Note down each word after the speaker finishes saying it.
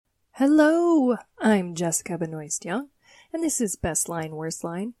Hello, I'm Jessica Benoist Young, and this is Best Line, Worst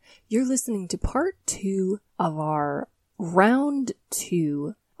Line. You're listening to part 2 of our round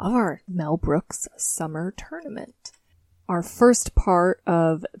 2 of our Mel Brooks Summer Tournament. Our first part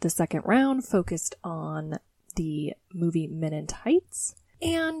of the second round focused on the movie Men in Tights,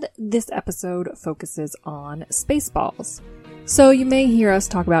 and this episode focuses on Spaceballs. So you may hear us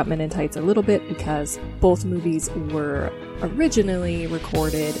talk about Men in Tights a little bit because both movies were originally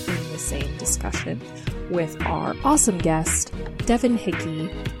recorded in the same discussion with our awesome guest, Devin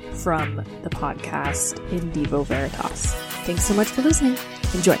Hickey from the podcast In Vivo Veritas. Thanks so much for listening.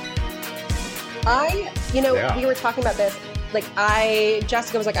 Enjoy. We were talking about this.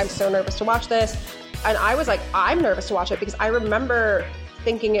 Jessica was like, I'm so nervous to watch this. And I was like, I'm nervous to watch it because I remember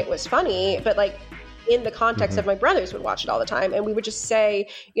thinking it was funny, but in the context of my brothers would watch it all the time. And we would just say,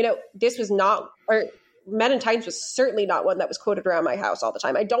 this was not, or Men in Tights was certainly not one that was quoted around my house all the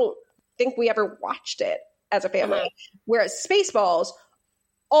time. I don't think we ever watched it as a family. Whereas Spaceballs,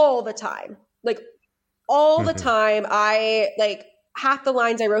 all the time, all the time, half the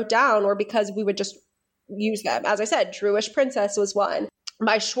lines I wrote down were because we would just use them. As I said, Jewish Princess was one.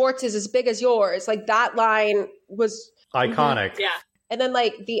 My Schwartz is as big as yours. That line was iconic. Yeah. And then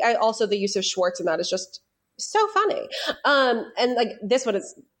the use of Schwartz in that is just so funny. And this one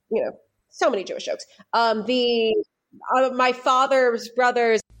is, so many Jewish jokes. My father's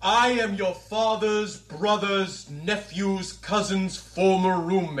brothers. I am your father's brother's nephew's cousin's former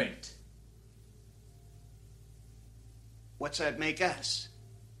roommate. What's that make us?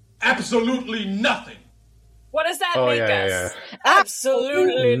 Absolutely nothing. What does that make us? Yeah.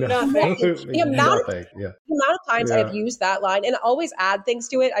 Absolutely nothing. The amount of times I've used that line and always add things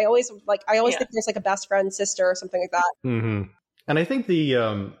to it. I always think there's a best friend, sister, or something like that. Mm-hmm. And I think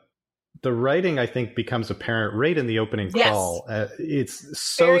the writing, becomes apparent right in the opening call. It's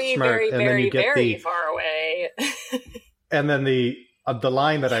so very, smart. Very, and very, then you get very far away. And then the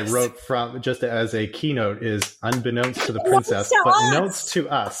line that I wrote from just as a keynote is unbeknownst to the princess, but notes to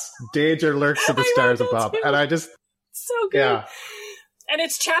us, danger lurks to the stars above. And I just so good. Yeah. And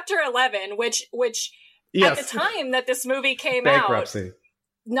it's chapter 11, which at the time that this movie came Bankruptcy. Out,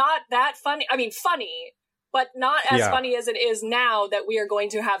 not that funny. I mean, funny, but not as funny as it is now that we are going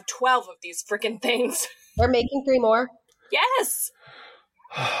to have 12 of these freaking things. They're making 3 more. Yes.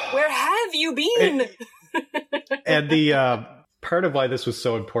 Where have you been? And the part of why this was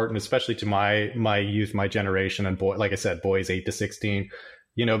so important, especially to my youth, my generation, and like I said, boys 8 to 16,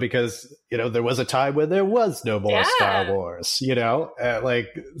 because, there was a time when there was no more Star Wars, so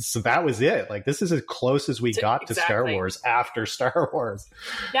that was it. This is as close as we got to Star Wars after Star Wars.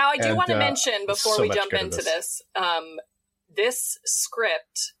 Now, I do want to mention before we jump into this, this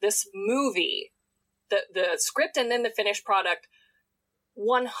script, this movie, the script and then the finished product,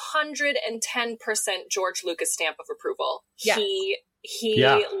 110% George Lucas stamp of approval. Yeah. He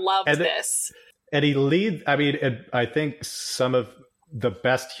loved this. And he leads, I think some of the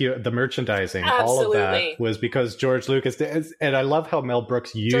best, the merchandising, all of that was because George Lucas did. And I love how Mel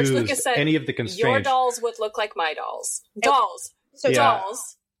Brooks used said, any of the constraints. Your dolls would look like my dolls. Dolls.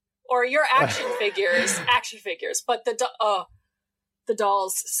 Dolls. Or your action figures. But the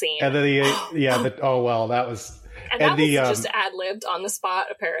dolls scene. And then that was... And that was just ad-libbed on the spot,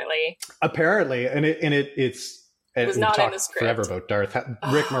 apparently. It was not in the script. Forever about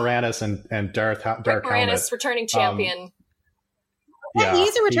Rick Moranis and Darth Rick Moranis, Helmet. returning champion.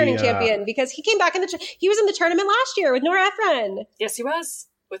 He's a returning champion because he came back he was in the tournament last year with Nora Ephron. Yes, he was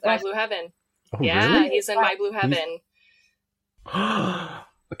with My Blue Heaven. Oh, really? He's in My Blue Heaven.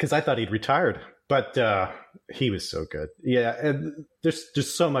 Because I thought he'd retired, but he was so good. Yeah, and there's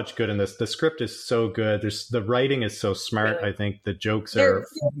just so much good in this. The script is so good. The writing is so smart. Really? I think the jokes are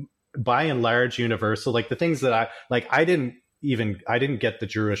by and large universal. The things that I didn't get the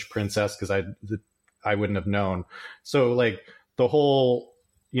Jewish princess because I wouldn't have known. So the whole,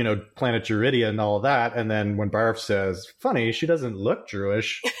 Planet Juridia and all of that. And then when Barf says, funny, she doesn't look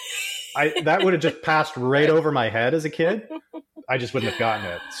Jewish. That would have just passed right over my head as a kid. I just wouldn't have gotten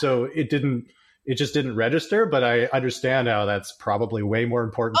it. So it just didn't register, but I understand how that's probably way more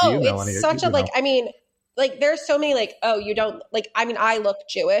important to you, Melanie. It's such there's so many you don't I look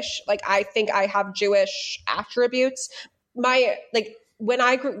Jewish. I think I have Jewish attributes. When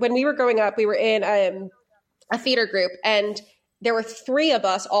we were growing up, we were in a theater group and there were 3 of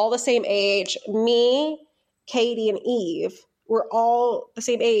us all the same age. Me, Katie, and Eve were all the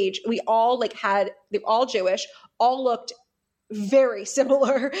same age. We all they're all Jewish, all looked very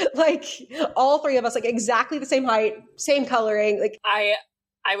similar. All 3 of us, exactly the same height, same coloring. I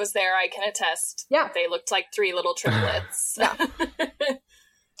was there. I can attest. Yeah. They looked like 3 little triplets. Yeah.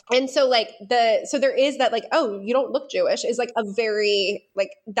 And so like so there is that like, oh, you don't look Jewish is like a very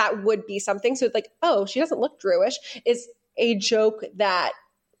like, that would be something. So it's like, oh, she doesn't look Jewish is a joke that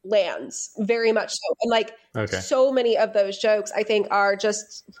lands very much so. And like so many of those jokes I think are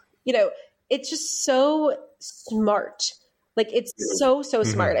just, you know, it's just so smart. Like it's so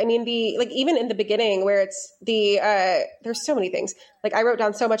smart. I mean, like even in the beginning where it's there's so many things. Like I wrote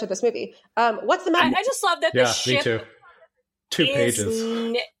down so much of this movie. What's the matter? I just love that the ship me too. 2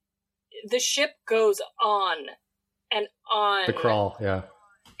 pages. The ship goes on and on. The crawl, yeah.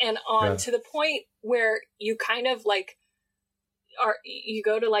 And on to the point where you kind of like you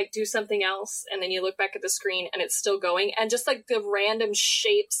go to like do something else and then you look back at the screen and it's still going, and just like the random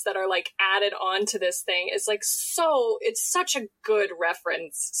shapes that are like added on to this thing is like it's such a good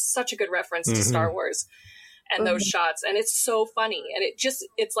reference to Star Wars and those shots, and it's so funny, and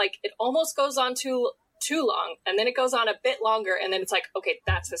it's like it almost goes on too long, and then it goes on a bit longer, and then it's like, okay,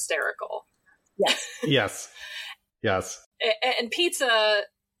 that's hysterical. Yes. And Pizza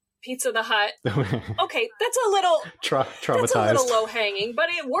the Hut. Okay, that's a little traumatized. That's a little low hanging, but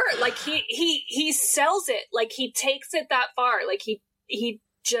it worked. Like he sells it. Like he takes it that far. Like he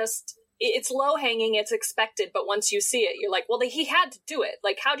just, it's low hanging. It's expected, but once you see it, you're like, well, he had to do it.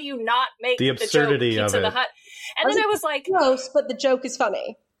 Like, how do you not make the absurdity joke, Pizza the Hut? And then I was like, gross, but the joke is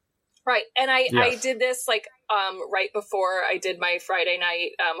funny. Right. And I did this like right before I did my Friday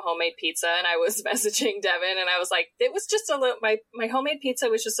night homemade pizza, and I was messaging Devin, and I was like, it was just a little, my homemade pizza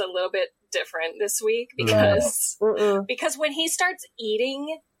was just a little bit different this week because when he starts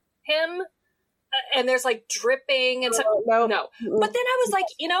eating him and there's like dripping and stuff, no. But then I was like,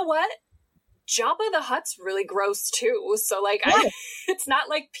 you know what? Jabba the Hutt's really gross too. So like it's not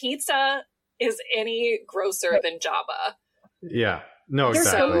like pizza is any grosser than Jabba. Yeah. No, There's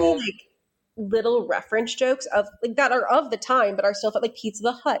exactly. so many like little reference jokes of like that are of the time, but are still like Pizza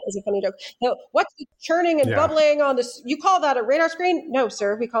the Hut is a funny joke. Now, what's the churning and bubbling on this? You call that a radar screen? No,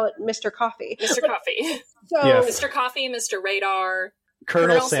 sir. We call it Mr. Coffee. Mr. Coffee. So, Mr. Coffee, Mr. Radar,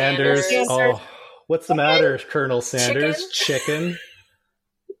 Colonel Sanders. Oh, what's the matter, Colonel Sanders? Chicken.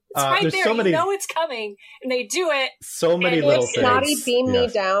 It's right there's there. So many, you know it's coming, and they do it. So many little things. Snotty beamed me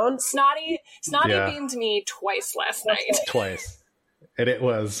down. Snotty beamed me twice last night. Twice. And it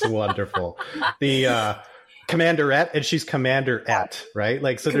was wonderful. The Commanderette, and she's Commanderette, right?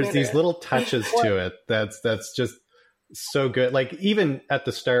 Like, so there's these little touches to it that's just so good. Like, even at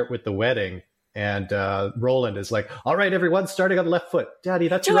the start with the wedding, and Roland is like, all right, everyone, starting on the left foot. Daddy,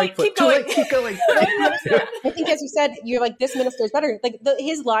 that's your right foot. Keep going. I think, as you said, you're like, this minister is better. Like,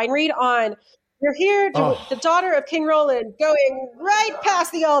 his line read on, you're here, the daughter of King Roland, going right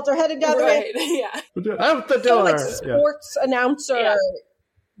past the altar, headed down the way. Yeah. Out the door. So, like, sports announcer,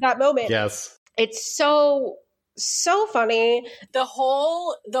 that moment. Yes. It's so funny. The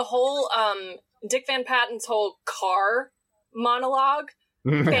whole Dick Van Patten's whole car monologue,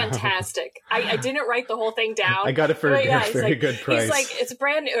 fantastic. I didn't write the whole thing down. I got it for a very good price. He's like, it's a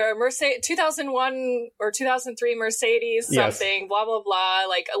brand new Mercedes 2001 or 2003 Mercedes something, blah blah blah,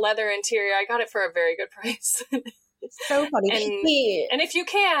 like a leather interior. I got it for a very good price. It's so funny. And if you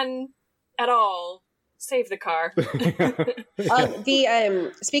can at all, save the car.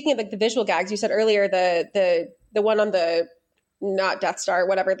 Speaking of like the visual gags, you said earlier the one on the not Death Star,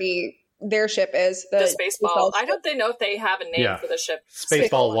 whatever their ship is, the Spaceball. I don't know if they have a name for the ship.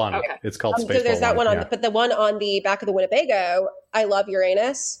 Spaceball 1. Okay. It's called Spaceball 1. So there's that one on, but the one on the back of the Winnebago, I love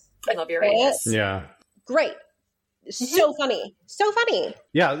Uranus. Yeah. Great. So funny. So funny.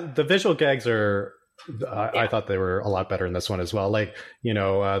 Yeah, the visual gags are, I thought they were a lot better in this one as well. Like,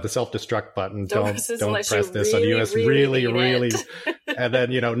 the self-destruct button, don't press this on US, really. And then,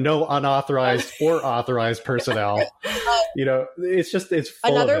 no unauthorized or authorized personnel. It's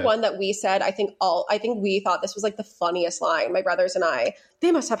full another of it. one that we said, I think we thought this was like the funniest line, my brothers and I.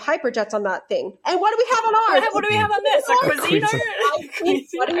 They must have hyperjets on that thing. And what do we have on ours? What do we have on this? A Cuisinart?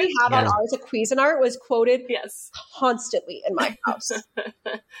 What do we have on ours? A Cuisinart was quoted constantly in my house.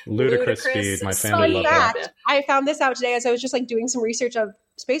 Ludicrous speed. My family loved that. I found this out today as I was just like doing some research of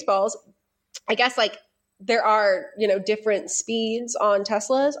Spaceballs. I guess like there are, different speeds on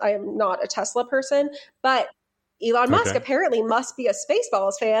Teslas. I am not a Tesla person, but Elon Musk apparently must be a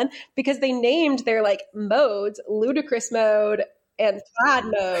Spaceballs fan because they named their like modes ludicrous mode and plaid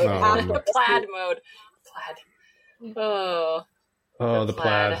mode. Plaid mode. Plaid. Oh, the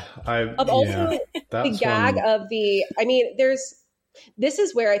plaid. The gag of this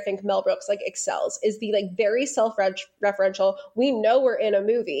is where I think Mel Brooks like excels, is the like very self-referential. We know we're in a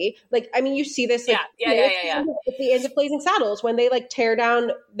movie. Like, I mean, you see this like, at the end of Blazing Saddles when they like tear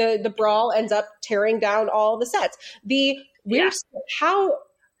down the brawl ends up tearing down all the sets. The weird how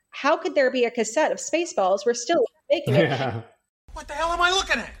how could there be a cassette of Spaceballs? We're still making it. Yeah. What the hell am I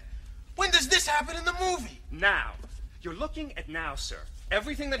looking at? When does this happen in the movie? Now. You're looking at now, sir.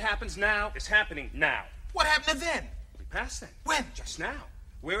 Everything that happens now is happening now. What happened to then? We passed then. When? Just now.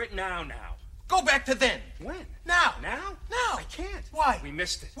 We're at now. Go back to then. When? Now. Now? Now. I can't. Why? We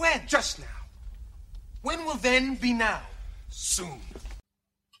missed it. When? Just now. When will then be now? Soon.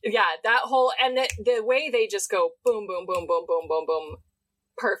 Yeah, that whole, and the way they just go boom, boom, boom, boom, boom, boom, boom.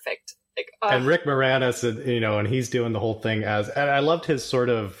 Perfect. Like, and Rick Moranis, and he's doing the whole thing and I loved his sort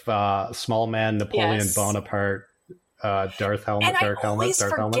of small man Napoleon Bonaparte, Darth helmet, and dark I always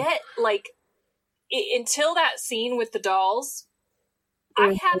helmet. forget, like, until that scene with the dolls, I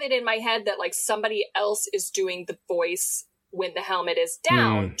have it in my head that like somebody else is doing the voice when the helmet is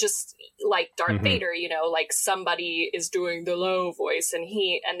down, just like Darth Vader, like somebody is doing the low voice, and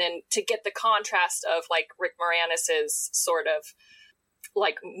then to get the contrast of like Rick Moranis's sort of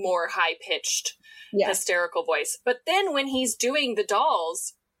like more high-pitched hysterical voice. But then when he's doing the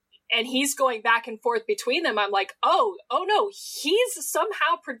dolls and he's going back and forth between them, I'm like, oh no, he's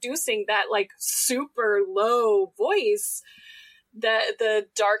somehow producing that like super low voice, the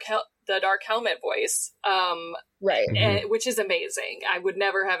dark helmet voice, right? Which is amazing. I would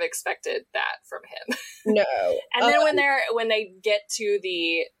never have expected that from him. No. And then when they get to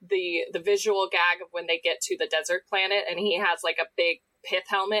the visual gag of when they get to the desert planet and he has like a big pith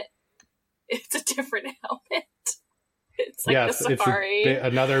helmet, it's a different helmet. It's like the safari. It's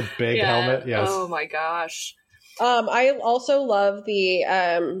another big helmet. Yes. Oh my gosh. I also love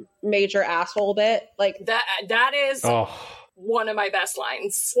the major asshole bit. Like that is one of my best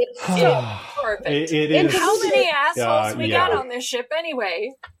lines. It's so perfect. It is. How many assholes we got on this ship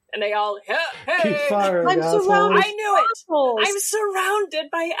anyway? And they all, hey, I'm surrounded. I knew it. Assholes. I'm surrounded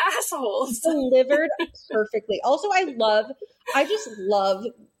by assholes. Delivered perfectly. Also, I just love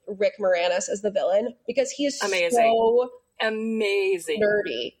Rick Moranis as the villain because he is amazing. So amazing,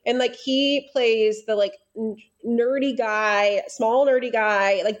 nerdy, and like he plays the like nerdy guy, small nerdy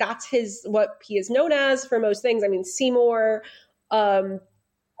guy. Like that's what he is known as for most things. I mean, Seymour, and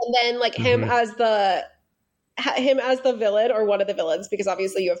then like him as the villain or one of the villains, because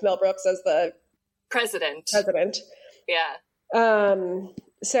obviously you have Mel Brooks as the president. Yeah.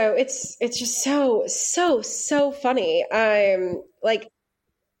 So it's just so funny. Like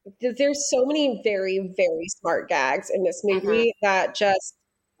there's so many very, very smart gags in this movie that just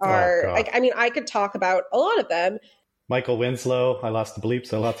are like, I mean, I could talk about a lot of them. Michael Winslow, I lost the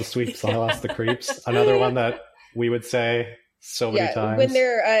bleeps, I lost the sweeps, I lost the creeps. Another one that we would say so many times.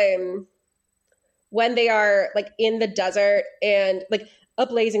 When they are like in the desert and like a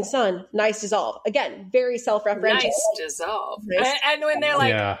blazing sun, nice dissolve. Again, very self-referential. Nice dissolve. And when they're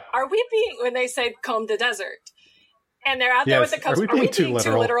like, when they say comb the desert, and they're out there with the cups, are we being too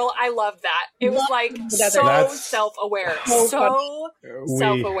literal? I love that. It was like so self-aware. So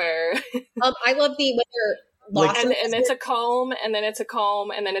self-aware. I love when they're lost. And it's a comb, and then it's a comb,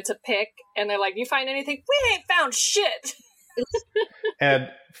 and then it's a pick, and they're like, you find anything? We ain't found shit.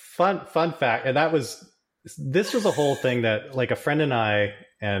 And fun fact, and this was a whole thing that like a friend and I,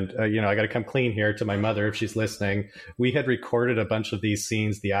 and I got to come clean here to my mother if she's listening, we had recorded a bunch of these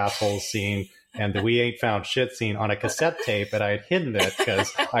scenes, the assholes scene and the we ain't found shit scene, on a cassette tape, and I had hidden it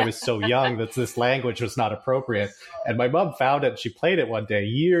because I was so young that this language was not appropriate. And my mom found it and she played it one day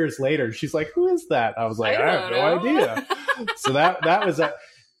years later, and she's like, who is that? I was like, I have no idea. So that was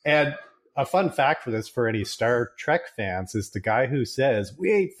and a fun fact for this, for any Star Trek fans, is the guy who says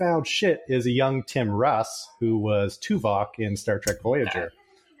we ain't found shit is a young Tim Russ, who was Tuvok in Star Trek Voyager.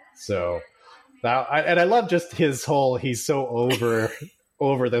 So I love just his whole, he's so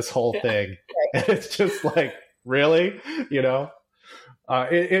over this whole thing. And it's just like, really? It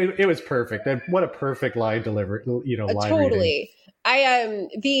was perfect. And what a perfect line delivery, line totally. Reading.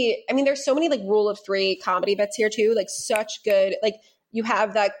 I mean, there's so many like rule of three comedy bits here too, like such good, like you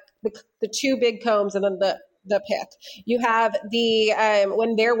have that, the two big combs and then the pick. You have the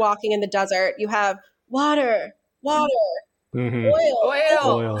when they're walking in the desert, you have water, oil, room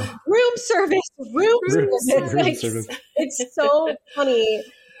service. It's so funny.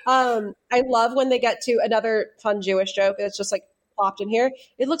 I love when they get to another fun Jewish joke that's just like plopped in here.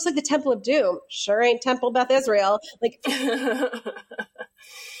 It looks like the Temple of Doom. Sure ain't Temple Beth Israel. Like,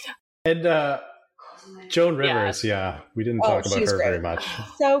 and Joan Rivers, we didn't talk about her very much.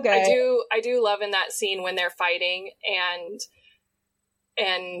 So good. I do love in that scene when they're fighting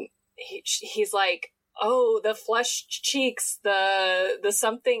and he's like, oh, the flushed cheeks, the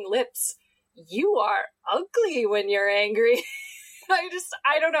something lips. You are ugly when you're angry.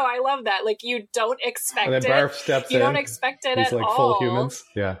 I don't know. I love that. Like, you don't expect and then it. Barf steps you in. don't expect it He's at like all. full humans.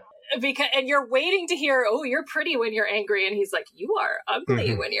 Yeah. And you're waiting to hear, oh, you're pretty when you're angry. And he's like, you are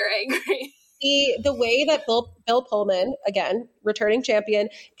ugly when you're angry. The way that Bill Pullman, again, returning champion,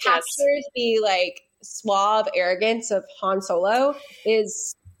 captures the like suave arrogance of Han Solo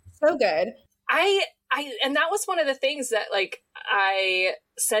is so good. And that was one of the things that, like, I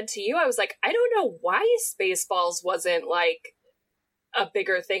said to you, I was like, I don't know why Spaceballs wasn't like a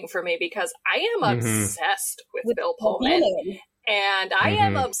bigger thing for me, because I am obsessed with Bill Pullman. And I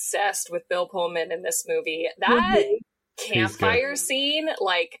am obsessed with Bill Pullman in this movie. That campfire scene,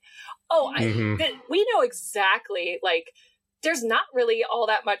 like, we know exactly, like, there's not really all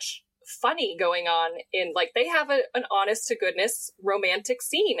that much funny going on in, like, they have an honest to goodness romantic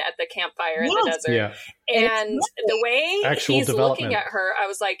scene at the campfire in the desert. Yeah. And the way he's looking at her, I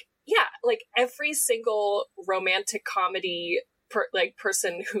was like, yeah, like every single romantic comedy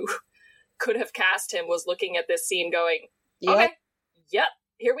person who could have cast him was looking at this scene going, okay, yep,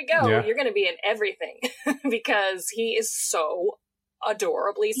 here we go. You're going to be in everything because he is so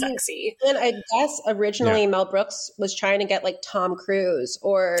adorably sexy. And I guess originally Mel Brooks was trying to get like Tom Cruise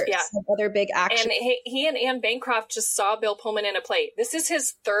or some other big action. And he and Anne Bancroft just saw Bill Pullman in a play. This is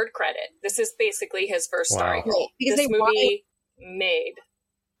his third credit. This is basically his first starring role. Because this movie made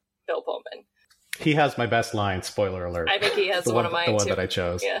Bill Pullman. He has my best line, spoiler alert. I think he has one of mine too. The one that I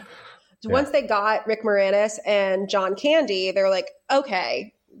chose. Yeah. Once they got Rick Moranis and John Candy, they're like,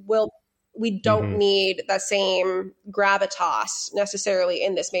 okay, we don't need the same gravitas necessarily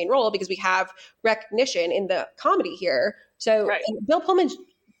in this main role because we have recognition in the comedy here. So Bill Pullman's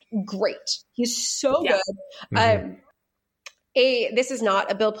great. He's so good. This is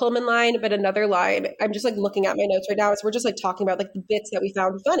not a Bill Pullman line, but another line. I'm just like looking at my notes right now. So we're just like talking about like the bits that we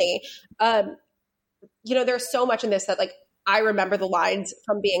found funny. There's so much in this that like I remember the lines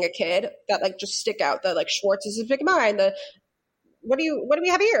from being a kid that like just stick out. The like Schwartz is a big mind. The what do we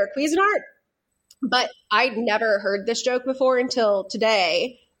have here? Cuisinart. But I'd never heard this joke before until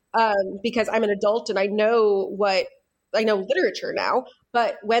today, because I'm an adult and I know literature now.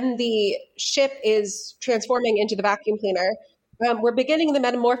 But when the ship is transforming into the vacuum cleaner, we're beginning the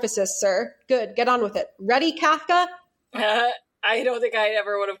metamorphosis, sir. Good, get on with it. Ready, Kafka? I don't think I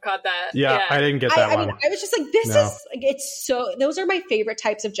ever would have caught that. Yeah. I didn't get that one. I mean, I was just like, this is like, it's so. Those are my favorite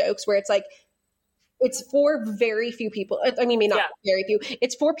types of jokes where it's like. It's for very few people. I mean, not very few.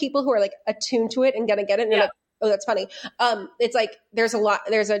 It's for people who are like attuned to it and gonna get it. And you're like, oh, that's funny. It's like there's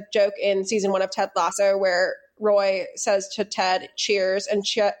a joke in season 1 of Ted Lasso where Roy says to Ted, "Cheers,"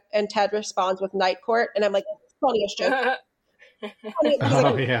 and Ted responds with "Night Court," and I'm like, funniest joke.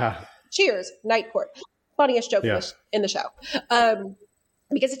 Cheers, Night Court. Funniest joke in the show.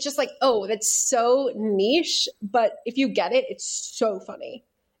 Because it's just like, oh, that's so niche, but if you get it, it's so funny.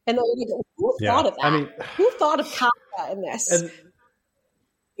 And who thought of that? I mean, who thought of Kafka in this?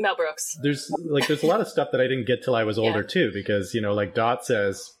 Mel Brooks. There's a lot of stuff that I didn't get till I was older too, because like Dot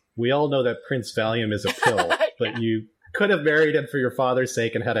says, we all know that Prince Valium is a pill, but you could have married him for your father's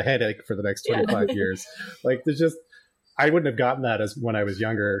sake and had a headache for the next 25 years. Like I wouldn't have gotten that as when I was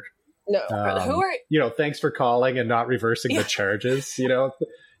younger. No, who are thanks for calling and not reversing the charges.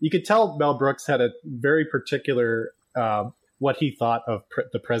 You could tell Mel Brooks had a very particular. What he thought of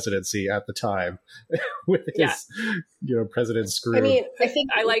the presidency at the time with his, President Screw. I mean, I think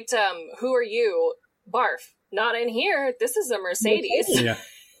I liked, who are you? Barf. Not in here. This is a Mercedes.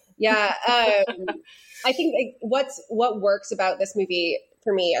 Yeah. I think what works about this movie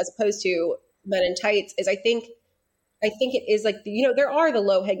for me, as opposed to Men in Tights, is I think it is like, there are the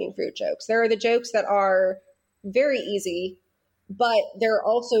low hanging fruit jokes. There are the jokes that are very easy, but there are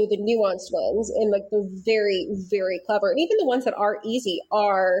also the nuanced ones and like the very, very clever. And even the ones that are easy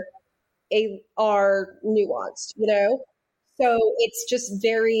are nuanced, So it's just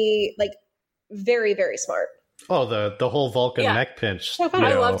very, like, very, very smart. Oh, the whole Vulcan neck pinch.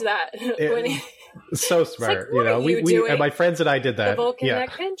 I loved that. So smart. Like, we and my friends and I did that. The Vulcan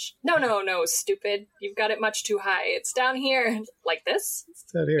neck pinch? No, stupid. You've got it much too high. It's down here. Like this? It's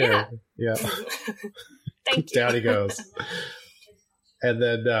down here. Yeah. Thank you. Down he goes. And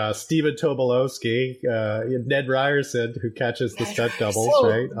then Stephen Tobolowsky, Ned Ryerson, who catches the stunt doubles,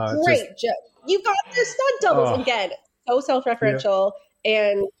 right? Great joke. You got the stunt doubles again. So self-referential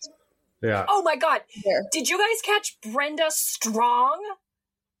and oh my God! Did you guys catch Brenda Strong?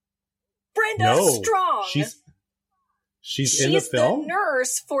 Strong. She's in the film. The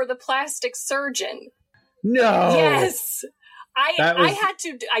nurse for the plastic surgeon. No. Yes. I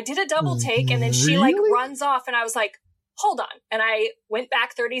did a double take, and then she like runs off, and I was like, hold on. And I went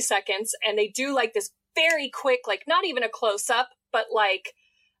back 30 seconds and they do like this very quick, like not even a close up, but like,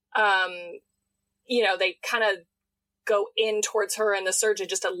 you know, they kind of go in towards her and the surgeon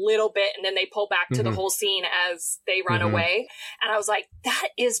just a little bit, and then they pull back to the whole scene as they run away. And I was like, that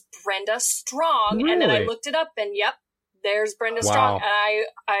is Brenda Strong. Really? And then I looked it up, and yep, there's Brenda Strong. And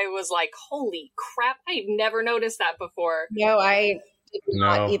I was like, holy crap, I've never noticed that before. No, I did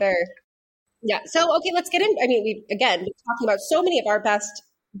not either. Yeah. So, okay, let's get in. I mean, we've talking about so many of our best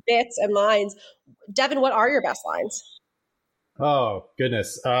bits and lines. Devin, what are your best lines? Oh,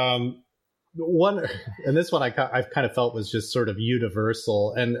 goodness. One, and this one I've kind of felt was just sort of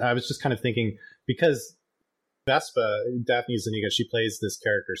universal. And I was just kind of thinking, because Vespa, Daphne Zuniga, she plays this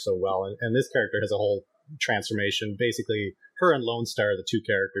character so well. And this character has a whole transformation. Basically, her and Lone Star are the two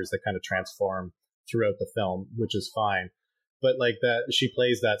characters that kind of transform throughout the film, which is fine. But like that, she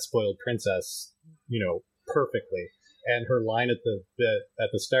plays that spoiled princess, you know, perfectly. And her line at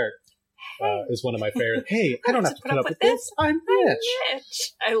the start is one of my favorite. Hey, I don't have to put up with this. I'm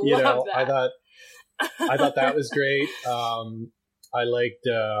rich. I love that. I thought that was great. I liked.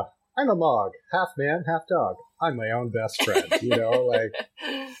 I'm a Mog, half man, half dog. I'm my own best friend. You know, like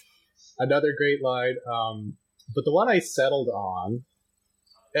another great line. But the one I settled on,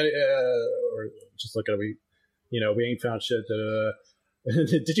 and or just look at we ain't found shit.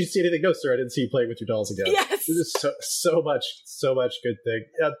 Did you see anything? No, sir. I didn't see you playing with your dolls again. Yes. There's so much good thing.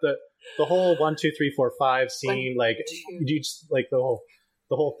 The whole 1, 2, 3, 4, 5 scene, you just like the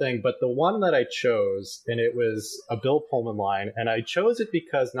whole thing. But the one that I chose, and it was a Bill Pullman line, and I chose it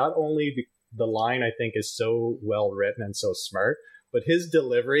because not only the line I think is so well written and so smart, but his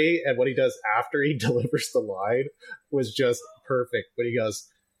delivery and what he does after he delivers the line was just perfect. When he goes,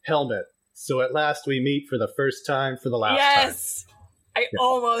 "Helmet, so at last we meet for the first time for the last time." Yes, I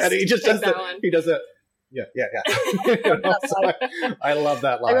almost. And he just does that one. He does it. Yeah. I love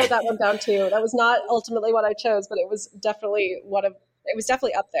that line. I wrote that one down too. That was not ultimately what I chose, but it was definitely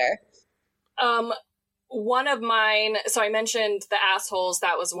up there. One of mine, so I mentioned the assholes,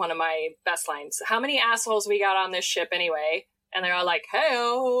 that was one of my best lines. How many assholes we got on this ship anyway? And they're all like,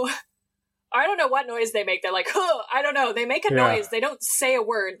 hey-oh. I don't know what noise they make. They're like, huh, I don't know. They make a noise. They don't say a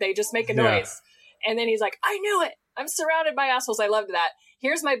word. They just make a noise. And then he's like, I knew it. I'm surrounded by assholes. I loved that.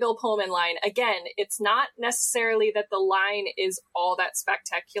 Here's my Bill Pullman line. Again, it's not necessarily that the line is all that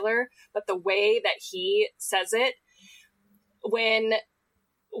spectacular, but the way that he says it, when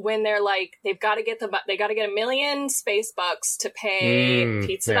they're like, they got to get $1 million space bucks to pay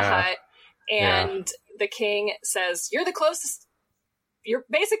Pizza Hut, and the king says, "You're the closest. You're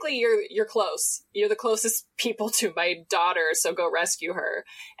close. You're the closest people to my daughter, so go rescue her,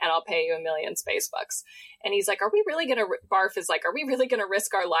 and I'll pay you $1 million space bucks." And he's like, "Are we really gonna?" Barf is like, "Are we really gonna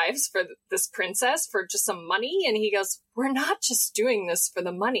risk our lives for this princess for just some money?" And he goes, "We're not just doing this for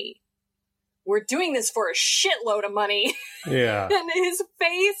the money. We're doing this for a shitload of money." Yeah. And his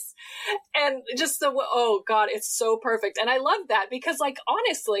face, and just oh god, it's so perfect. And I love that because, like,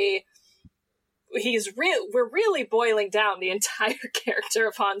 honestly, we're really boiling down the entire character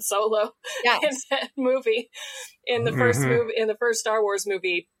of Han Solo in that movie, in the first movie, in the first Star Wars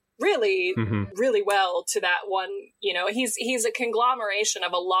movie, really, really well to that one. You know, he's a conglomeration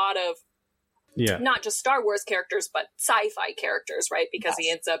of a lot of not just Star Wars characters, but sci-fi characters, right? Because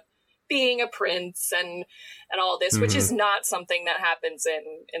he ends up being a prince and all this, which is not something that happens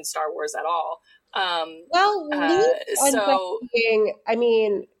in Star Wars at all.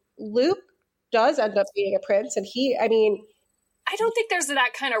 Luke does end up being a prince, and I don't think there's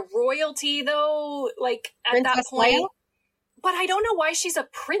that kind of royalty though, like at Princess that point. Leia? But I don't know why she's a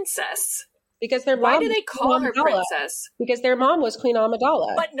princess. Because their mom. Why do they call her princess? Because their mom was Queen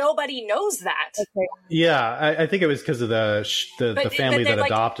Amidala. But nobody knows that. Okay. Yeah, I think it was because of the family that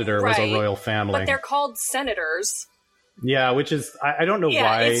adopted her was a royal family. But they're called senators. Yeah, which is I don't know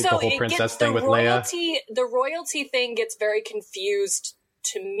why the whole princess thing with Leia. The royalty thing gets very confused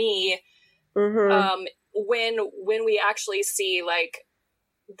to me. When we actually see like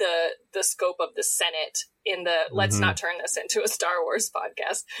the scope of the Senate in the let's not turn this into a Star Wars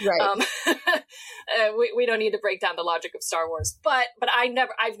podcast. Right. We don't need to break down the logic of Star Wars, but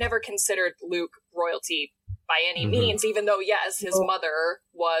I've never considered Luke royalty by any means, even though yes, his mother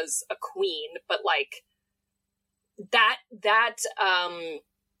was a queen, but like that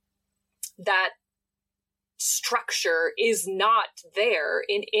structure is not there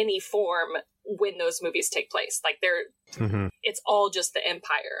in any form when those movies take place. Like it's all just the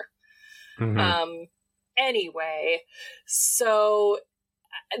Empire. Anyway, so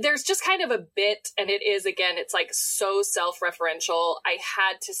there's just kind of a bit, and it is, again, it's like so self-referential. I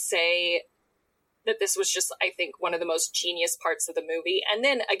had to say that this was just, I think, one of the most genius parts of the movie. And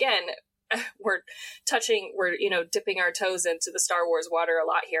then again, we're dipping our toes into the Star Wars water a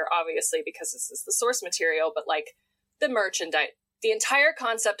lot here, obviously, because this is the source material, but like the merchandise, the entire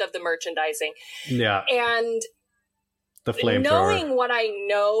concept of the merchandising. Yeah. And the flamethrower. Knowing what I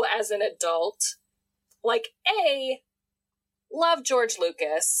know as an adult, like, love George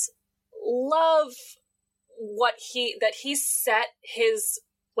Lucas, love that he set his,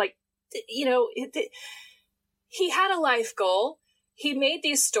 like, he had a life goal. He made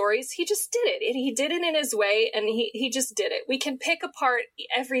these stories. He just did it. He did it in his way, and he just did it. We can pick apart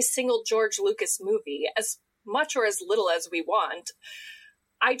every single George Lucas movie as much or as little as we want.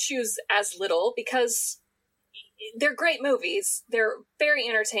 I choose as little because they're great movies. They're very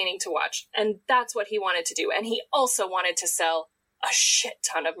entertaining to watch, and that's what he wanted to do. And he also wanted to sell a shit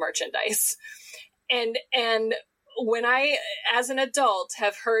ton of merchandise. And when I, as an adult,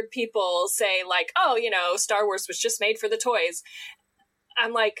 have heard people say, like, oh, Star Wars was just made for the toys,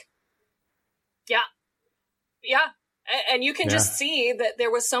 I'm like, yeah. And you can just see that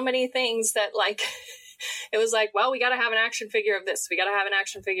there was so many things that, like, it was like, well, we got to have an action figure of this. We got to have an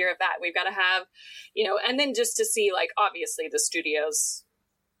action figure of that. We've got to have, and then just to see, like, obviously the studios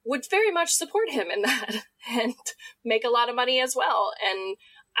would very much support him in that and make a lot of money as well. And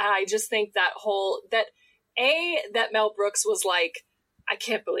I just think that Mel Brooks was like, I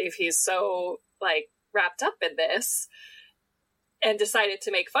can't believe he's so, like, wrapped up in this, and decided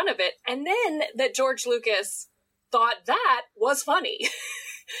to make fun of it. And then that George Lucas thought that was funny.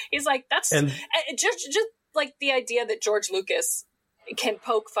 He's like, that's just like the idea that George Lucas can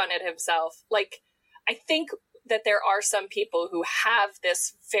poke fun at himself. Like, I think that there are some people who have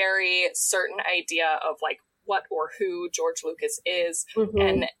this very certain idea of, like, what or who George Lucas is.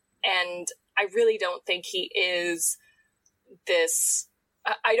 Mm-hmm. And I really don't think he is this.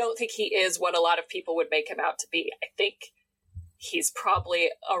 I don't think he is what a lot of people would make him out to be. I think he's probably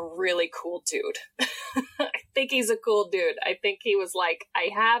a really cool dude. I think he's a cool dude. I think he was like, I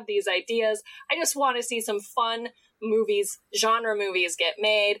have these ideas. I just want to see some fun movies, genre movies get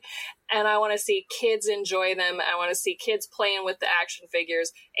made. And I want to see kids enjoy them. I want to see kids playing with the action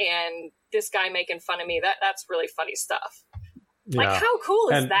figures. And this guy making fun of me, that's really funny stuff. Yeah. Like, how cool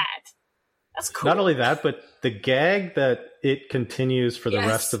is that? That's cool. Not only that, but the gag that it continues for the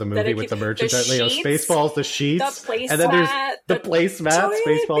rest of the movie with the merchandise, Spaceballs, the sheets, and then there's the placemat,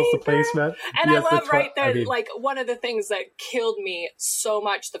 Spaceballs, the placemat. And I love like one of the things that killed me so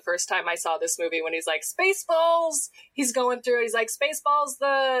much the first time I saw this movie, when he's like, Spaceballs, he's going through it, he's like, Spaceballs,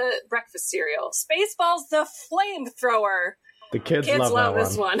 the breakfast cereal, Spaceballs, the flamethrower. The kids love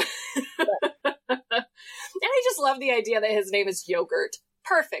this one. And I just love the idea that his name is Yogurt.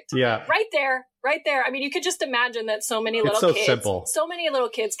 Perfect. Yeah. Right there. I mean, you could just imagine that so many little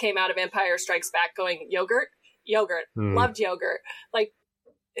kids came out of Empire Strikes Back going, yogurt. Loved yogurt. Like,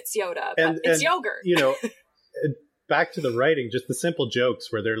 it's Yoda. It's yogurt. Back to the writing, just the simple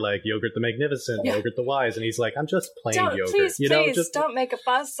jokes where they're like, Yogurt the Magnificent, Yogurt the Wise, and he's like, I'm just plain yogurt. Please, don't make a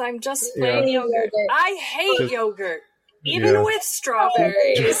fuss. I'm just plain yogurt. I hate yogurt. Even with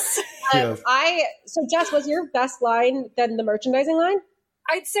strawberries. So Jess, was your best line then the merchandising line?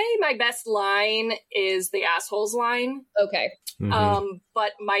 I'd say my best line is the assholes line. Okay. Mm-hmm.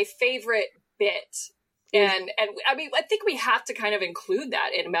 But my favorite bit, and I mean, I think we have to kind of include that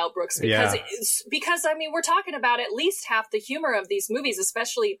in Mel Brooks because I mean, we're talking about at least half the humor of these movies,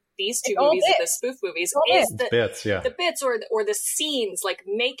 especially these two movies, the spoof movies, is the bits or the scenes, like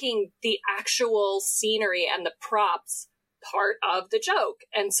making the actual scenery and the props part of the joke.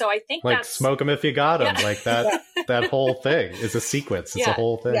 And so I think like, smoke them if you got them, like that. That whole thing is a sequence. It's a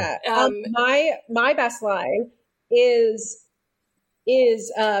whole thing. Yeah. My best line is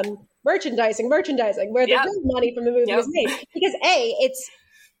merchandising, where the real money from the movie is made, because A, it's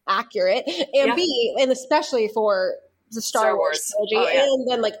accurate, and B, and especially for the Star Wars trilogy, and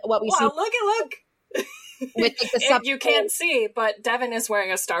then like what we see. Look. With like, the you can't see, but Devin is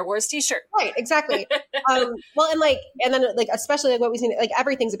wearing a Star Wars t-shirt. Right, exactly. And then especially like what we've seen, like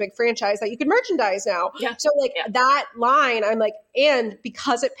everything's a big franchise that you can merchandise now. Yeah. So that line, I'm like, and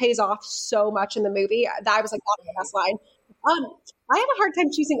because it pays off so much in the movie, that was like that's the best line. I have a hard time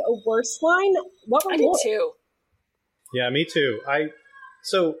choosing a worse line. I did too. Yeah, me too.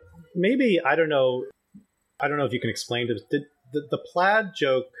 So maybe I don't know if you can explain to the plaid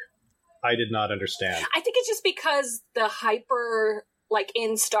joke. I did not understand. I think it's just because the hyper, like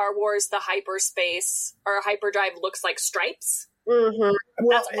in Star Wars, the hyperspace or hyperdrive looks like stripes. Mm-hmm.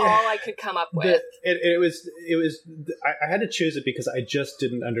 That's all I could come up with. It was. I had to choose it because I just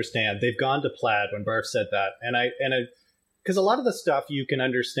didn't understand. They've gone to plaid when Barf said that, and because a lot of the stuff you can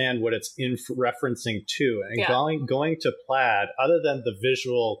understand what it's referencing to, and going to plaid, other than the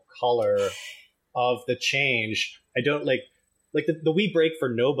visual color of the change, I don't like the we break for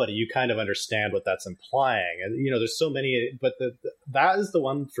nobody. You kind of understand what that's implying, and there's so many, but that is the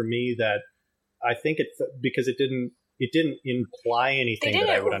one for me that I think because it didn't imply anything that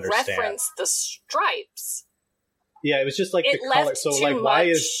I would understand. They didn't reference the stripes. Yeah, it was just like it the color. So like,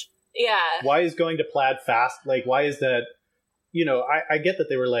 why is going to plaid fast? Like, why is that? I get that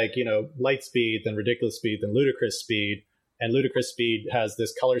they were like, light speed, then ridiculous speed, then ludicrous speed, and ludicrous speed has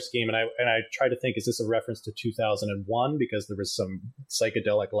this color scheme. And I try to think, is this a reference to 2001 because there was some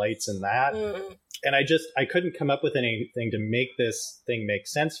psychedelic lights in that? And I couldn't come up with anything to make this thing make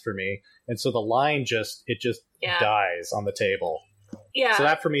sense for me. And so the line just dies on the table. Yeah. So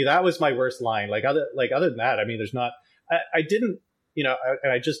that for me, that was my worst line. Like other than that, I mean, there's not. I didn't,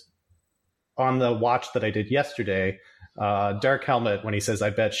 I just on the watch that I did yesterday. Dark Helmet, when he says, "I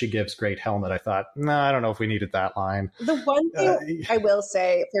bet she gives great helmet," I thought, no, I don't know if we needed that line. The one thing I will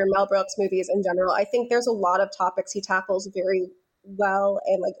say for Mel Brooks movies in general, I think there's a lot of topics he tackles very well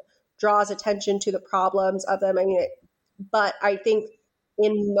and like draws attention to the problems of them. I mean, but I think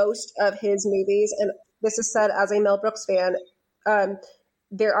in most of his movies, and this is said as a Mel Brooks fan,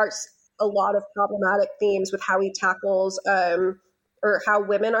 there are a lot of problematic themes with how he tackles or how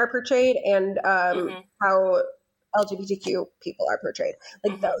women are portrayed and how LGBTQ people are portrayed.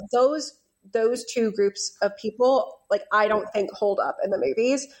 Like those two groups of people, like I don't think hold up in the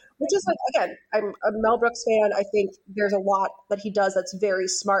movies, which is like, again, I'm a Mel Brooks fan. I think there's a lot that he does that's very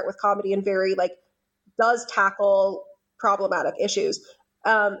smart with comedy and very like does tackle problematic issues.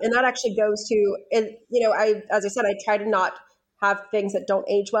 And that actually goes to, and as I said, I try to not have things that don't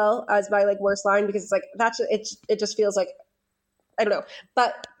age well as my like worst line, because it's like, it just feels like, I don't know,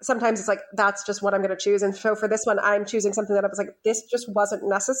 but sometimes it's like, that's just what I'm going to choose. And so for this one, I'm choosing something that I was like, this just wasn't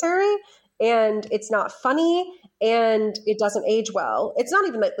necessary and it's not funny and it doesn't age well. It's not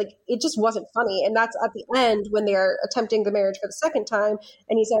even like it just wasn't funny. And that's at the end when they're attempting the marriage for the second time.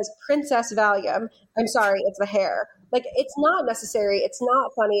 And he says, Princess Valium. I'm sorry, it's the hair. Like, it's not necessary. It's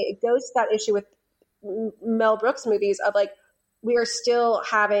not funny. It goes to that issue with Mel Brooks movies of like, we are still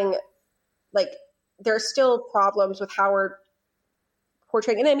having like, there are still problems with how we're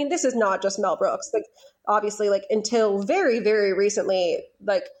portraying. And I mean, this is not just Mel Brooks. Like, obviously, like until very, very recently,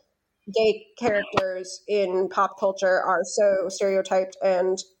 like gay characters in pop culture are so stereotyped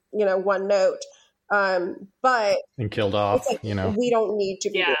and, one note. But and killed off, like, we don't need to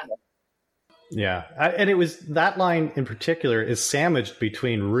be doing it. Yeah. And it was that line in particular is sandwiched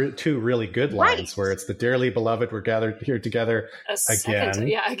between two really good lines, where it's the dearly beloved, we're gathered here together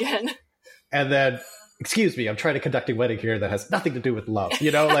again. Again. And then, excuse me, I'm trying to conduct a wedding here that has nothing to do with love.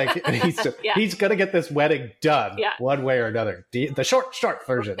 And he's going to get this wedding done one way or another. The short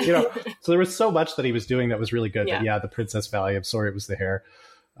version, So there was so much that he was doing that was really good. Yeah. But the Princess Valley, I'm sorry, it was the hair.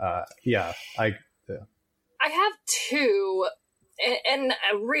 I have two, and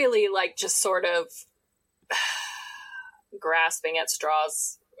really like just sort of grasping at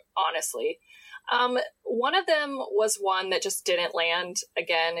straws, honestly. One of them was one that just didn't land.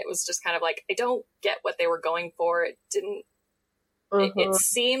 Again, it was just kind of like, I don't get what they were going for. It didn't, it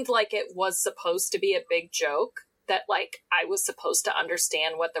seemed like it was supposed to be a big joke that like I was supposed to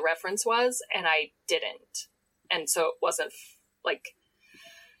understand what the reference was, and I didn't. And so it wasn't like,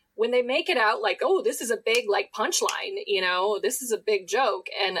 when they make it out like, oh, this is a big like punchline, this is a big joke.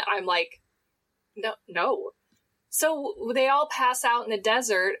 And I'm like, no. So they all pass out in the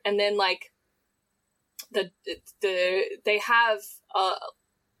desert, and then like, they have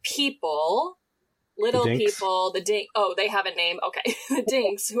people, little people, they have a name. Okay. The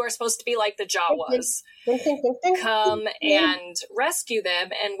Dinks, who are supposed to be like the Jawas, come and rescue them.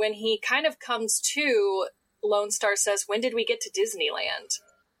 And when he kind of comes to, Lone Star says, when did we get to Disneyland?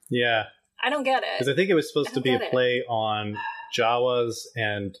 Yeah. I don't get it. Because I think it was supposed to be a play on Jawas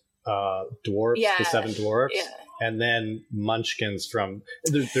and dwarfs, the seven dwarfs. Yeah. And then Munchkins from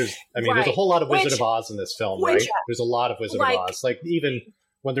there's a whole lot of Wizard of Oz in this film, right? There's a lot of Wizard of Oz. Like even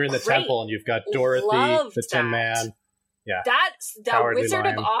when they're in the temple and you've got Dorothy, the Tin Man. Yeah. That Wizard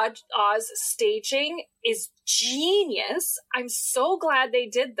of Oz staging is genius. I'm so glad they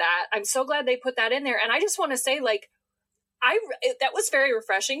did that. I'm so glad they put that in there. And I just want to say, like, that was very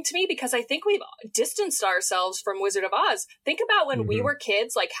refreshing to me, because I think we've distanced ourselves from Wizard of Oz. Think about when we were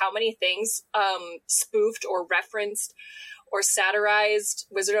kids, like how many things spoofed or referenced or satirized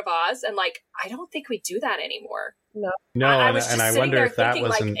Wizard of Oz, and like I don't think we do that anymore. No, I was just and I wonder if that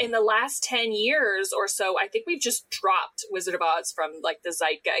wasn't like in the last 10 years or so. I think we've just dropped Wizard of Oz from like the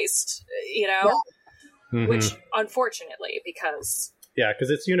zeitgeist. which unfortunately, because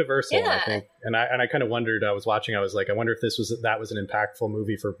it's universal, I think. And I kind of wondered, I was watching, I was like, I wonder if that was an impactful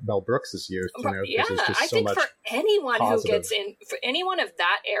movie for Mel Brooks's youth. You know, I think for anyone who gets in, for anyone of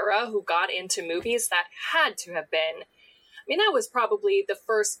that era who got into movies, that had to have been, I mean, that was probably the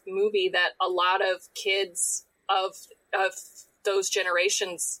first movie that a lot of kids of those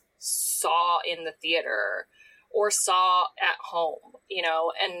generations saw in the theater or saw at home, you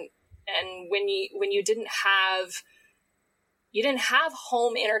know, and when you didn't have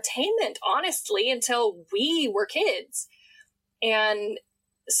home entertainment, honestly, until we were kids. And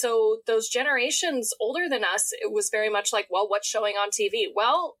so those generations older than us, it was very much like, well, what's showing on TV?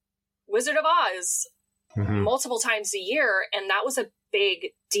 Well, Wizard of Oz multiple times a year. And that was a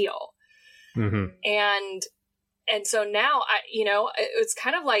big deal. And so now it's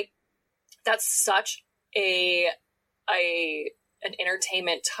kind of like, that's such an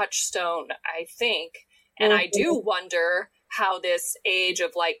entertainment touchstone, I think. And I do wonder how this age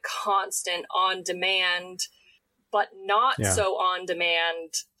of like constant on demand, but not so on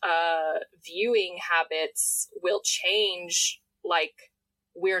demand viewing habits will change. Like,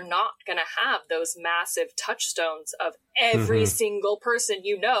 we're not going to have those massive touchstones of every single person,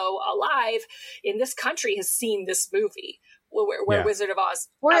 you know, alive in this country has seen this movie where Wizard of Oz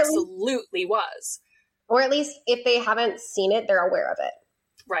absolutely was. Or at least if they haven't seen it, they're aware of it.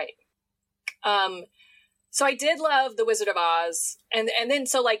 Right. So I did love the Wizard of Oz. And then,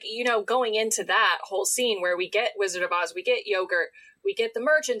 so like, you know, going into that whole scene where we get Wizard of Oz, we get yogurt, we get the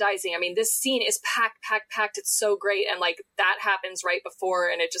merchandising. I mean, this scene is packed. It's so great. And like that happens right before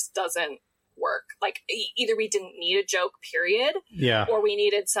and it just doesn't work. Like either we didn't need a joke, period. Yeah. Or we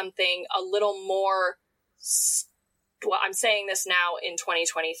needed something a little more, well, I'm saying this now in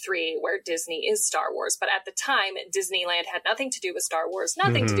 2023 where Disney is Star Wars, but at the time Disneyland had nothing to do with Star Wars,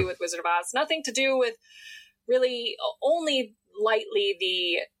 nothing to do with Wizard of Oz, nothing to do with really only lightly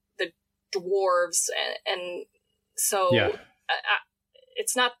the dwarves. And so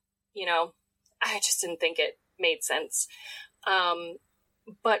it's not, you know, I just didn't think it made sense.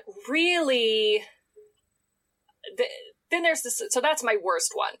 But really, then there's this, so that's my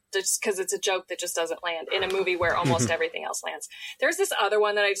worst one, just because it's a joke that just doesn't land in a movie where almost everything else lands. There's this other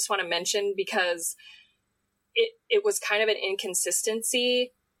one that I just want to mention because it was kind of an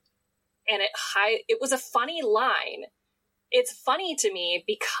inconsistency, and it was a funny line. It's funny to me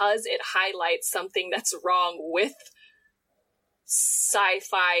because it highlights something that's wrong with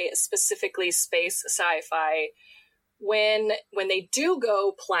sci-fi, specifically space sci-fi, when they do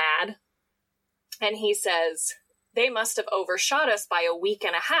go plaid, and he says, they must have overshot us by a week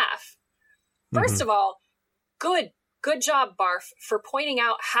and a half. First of all, good job, Barf, for pointing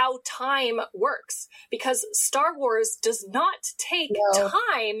out how time works, because Star Wars does not take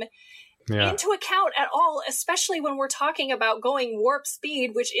time into account at all, especially when we're talking about going warp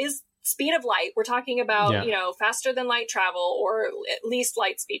speed, which is speed of light. We're talking about, you know, faster than light travel, or at least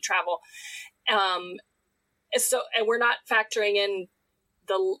light speed travel. So, and we're not factoring in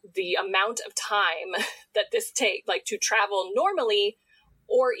the amount of time that this take, like to travel normally,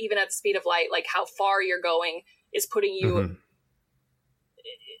 or even at the speed of light, like how far you're going is putting you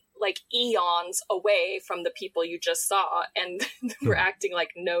like eons away from the people you just saw. And we're acting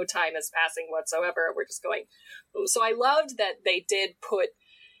like no time is passing whatsoever. We're just going. So I loved that they did put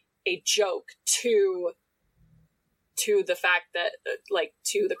a joke to the fact that, like,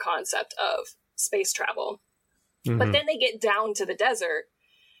 to the concept of space travel. But then they get down to the desert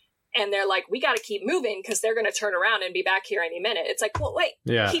and they're like, we got to keep moving because they're going to turn around and be back here any minute. It's like, well, wait,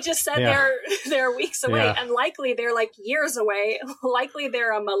 he just said they're weeks away, and likely they're like years away. Likely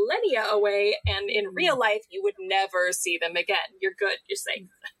they're a millennia away. And in real life, you would never see them again. You're good. You're safe.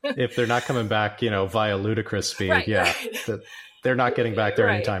 If they're not coming back, you know, via ludicrous speed. They're not getting back there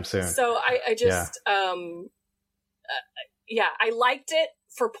anytime soon. So I just, I liked it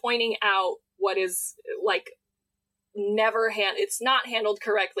for pointing out what is like, it's not handled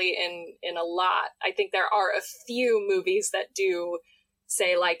correctly in a lot. I think there are a few movies that do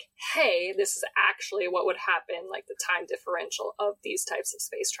say like, hey, this is actually what would happen, like the time differential of these types of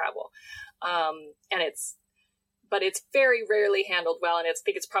space travel. But it's very rarely handled well, and I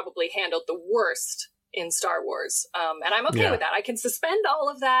think it's probably handled the worst in Star Wars. And I'm okay with that. I can suspend all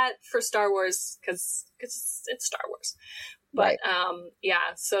of that for Star Wars because it's Star Wars. But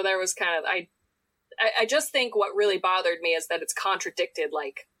so there was kind of, I just think what really bothered me is that it's contradicted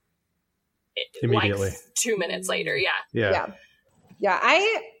like immediately, like 2 minutes later. Yeah.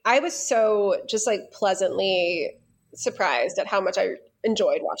 I was so just like pleasantly surprised at how much I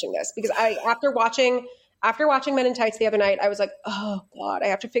enjoyed watching this, because after watching after watching Men in Tights the other night, I was like, oh God, I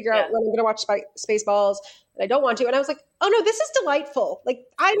have to figure out when I'm going to watch Spaceballs. And I don't want to. And I was like, oh no, this is delightful. Like,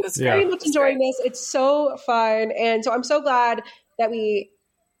 I'm very much enjoying this. It's so fun. And so I'm so glad that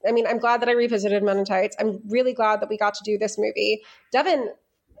I'm glad that I revisited Men in Tights. I'm really glad that we got to do this movie. Devin,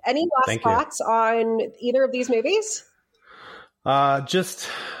 any last thoughts on either of these movies? Just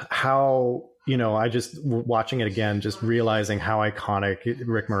how, I just watching it again, just realizing how iconic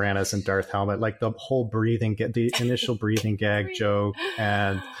Rick Moranis and Darth Helmet, like the whole the initial breathing gag joke,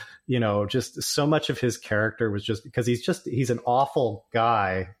 and just so much of his character was just because he's an awful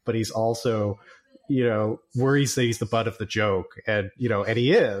guy, but he's also worries that he's the butt of the joke, and and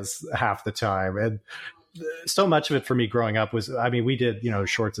he is half the time. And so much of it for me growing up was, we did,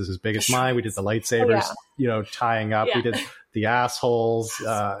 Shorts is as big as mine. We did the lightsabers, tying up. We did the assholes,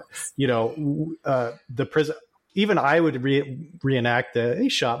 the prison. Even I would reenact he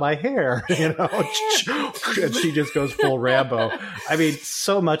shot my hair, and she just goes full Rambo.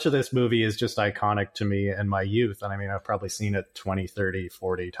 So much of this movie is just iconic to me in my youth. And I've probably seen it 20, 30,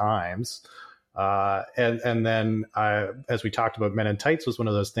 40 times. And then as we talked about, Men in Tights was one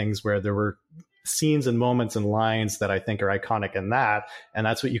of those things where there were scenes and moments and lines that I think are iconic in that. And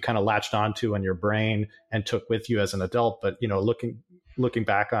that's what you kind of latched onto in your brain and took with you as an adult. But, looking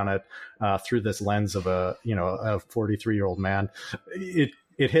back on it through this lens of a 43-year-old man, it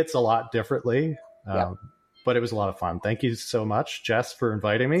hits a lot differently. But it was a lot of fun. Thank you so much, Jess, for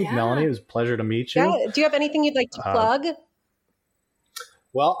inviting me. Yeah. Melanie, it was a pleasure to meet you. Yeah. Do you have anything you'd like to plug?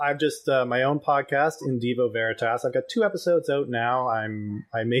 Well, I've just my own podcast, In Divo Veritas. I've got 2 episodes out now. I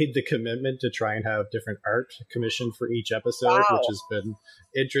made the commitment to try and have different art commissioned for each episode, which has been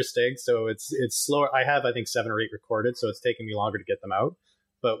interesting. So it's slower. I have, I think, 7 or 8 recorded, so it's taking me longer to get them out.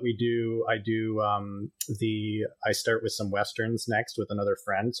 But I start with some Westerns next with another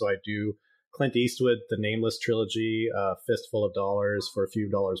friend. So I do Clint Eastwood, the Nameless trilogy, Fistful of Dollars for a few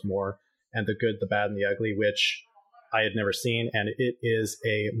dollars more, and The Good, the Bad, and the Ugly, which I had never seen, and it is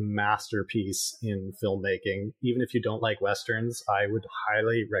a masterpiece in filmmaking. Even if you don't like Westerns, I would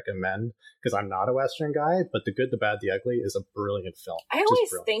highly recommend, because I'm not a Western guy, but The Good, the Bad, the Ugly is a brilliant film. I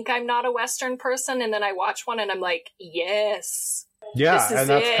always think I'm not a Western person, and then I watch one and I'm like, yes. Yeah, and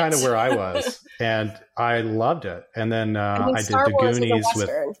that's kind of where I was, and I loved it. And then I did The Goonies with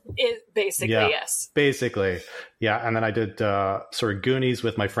yes, basically, yeah. And then I did Goonies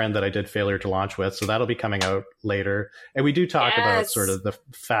with my friend that I did Failure to Launch with, so that'll be coming out later. And we do talk about sort of the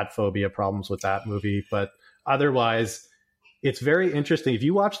fat phobia problems with that movie, but otherwise, it's very interesting. If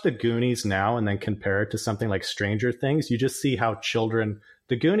you watch The Goonies now and then compare it to something like Stranger Things, you just see how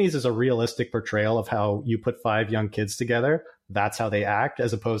The Goonies is a realistic portrayal of how you put 5 young kids together. That's how they act,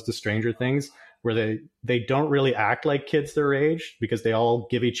 as opposed to Stranger Things, where they don't really act like kids their age because they all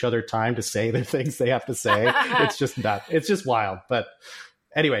give each other time to say the things they have to say. It's just wild. But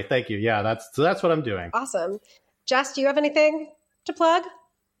anyway, thank you. Yeah, that's what I'm doing. Awesome. Jess, do you have anything to plug?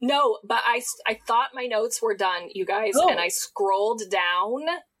 No, but I thought my notes were done, you guys, and I scrolled down,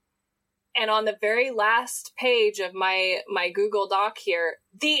 and on the very last page of my Google Doc here,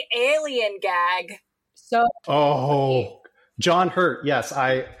 the alien gag. John Hurt. Yes,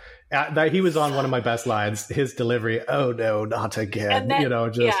 he was on one of my best lines. His delivery. Oh no, not again. And then,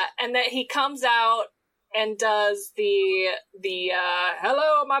 and that he comes out and does the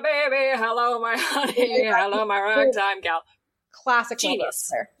hello my baby, hello my honey, hello my ragtime gal. Classic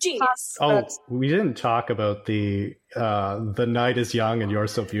genius. We didn't talk about the Night is Young and You're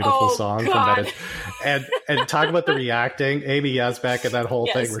So Beautiful song from and talk about the reacting, Amy Yazbek, and that whole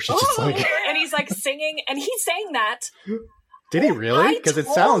thing where she's just like, and he's like singing, and he sang that. Did he really? Because it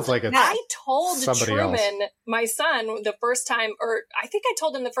sounds like it's I told somebody Truman, else. My son, the first time, or I think I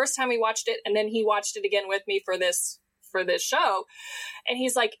told him the first time we watched it, and then he watched it again with me for this show, and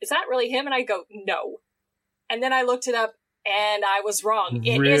he's like, "Is that really him?" And I go, "No," and then I looked it up. And I was wrong.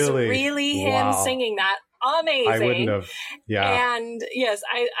 It is really him singing that. Amazing. I wouldn't have. Yeah. And yes,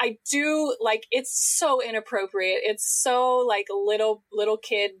 I do like, it's so inappropriate. It's so like little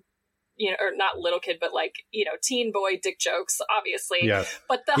kid, or not little kid, but like, teen boy dick jokes, obviously. Yes.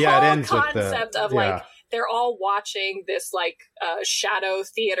 But the whole concept of like, they're all watching this like shadow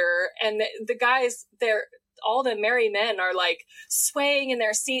theater, and the guys, all the merry men are like swaying in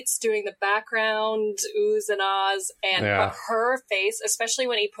their seats doing the background oohs and ahs, and but her face, especially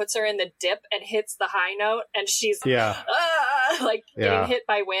when he puts her in the dip and hits the high note and she's getting hit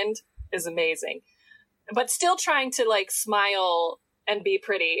by wind, is amazing. But still trying to like smile and be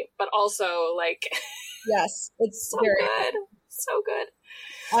pretty, but also like yes, it's so very good. So good.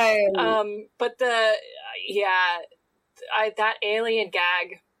 But that alien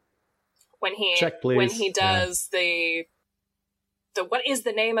gag when he Check, please. when he does the what is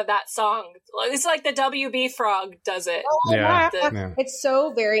the name of that song? It's like the WB Frog does it. Oh, Yeah. It's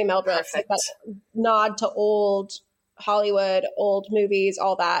so very Mel Brooks. Like that nod to old Hollywood, old movies,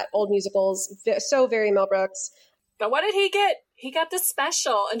 all that, old musicals. So very Mel Brooks. But what did he get? He got the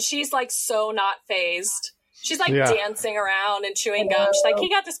special, and she's like so not phased. She's like dancing around and chewing gum. She's like, he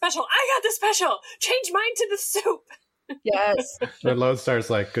got the special. I got the special. Change mine to the soup. Yes. The Lodestar's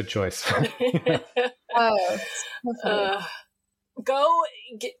like, good choice.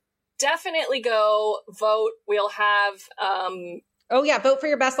 Definitely go vote. We'll have vote for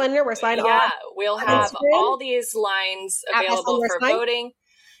your best line and your worst line. Yeah, we'll have all these lines available for voting.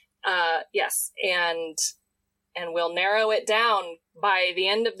 Yes, and we'll narrow it down by the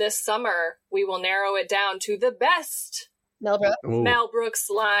end of this summer. We will narrow it down to the best Mel Brooks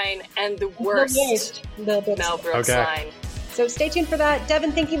line and the worst Mel Brooks line. So stay tuned for that.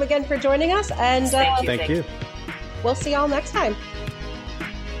 Devin, thank you again for joining us, and thank you. We'll see y'all next time.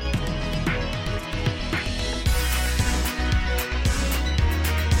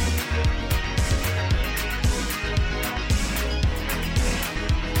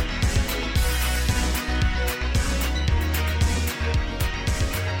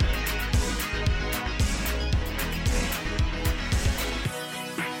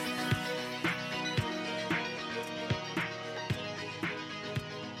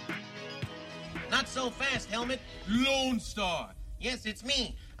 Not so fast, Helmet. Lone Star. Yes, it's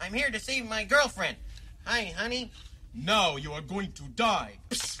me. I'm here to save my girlfriend. Hi, honey. Now you are going to die.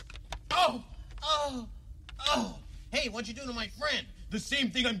 Psst. Oh! Oh! Oh! Hey, what'd you do to my friend? The same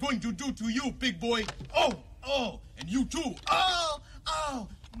thing I'm going to do to you, big boy. Oh! Oh! And you too. Oh! Oh!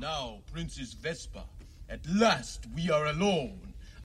 Now, Princess Vespa, at last we are alone.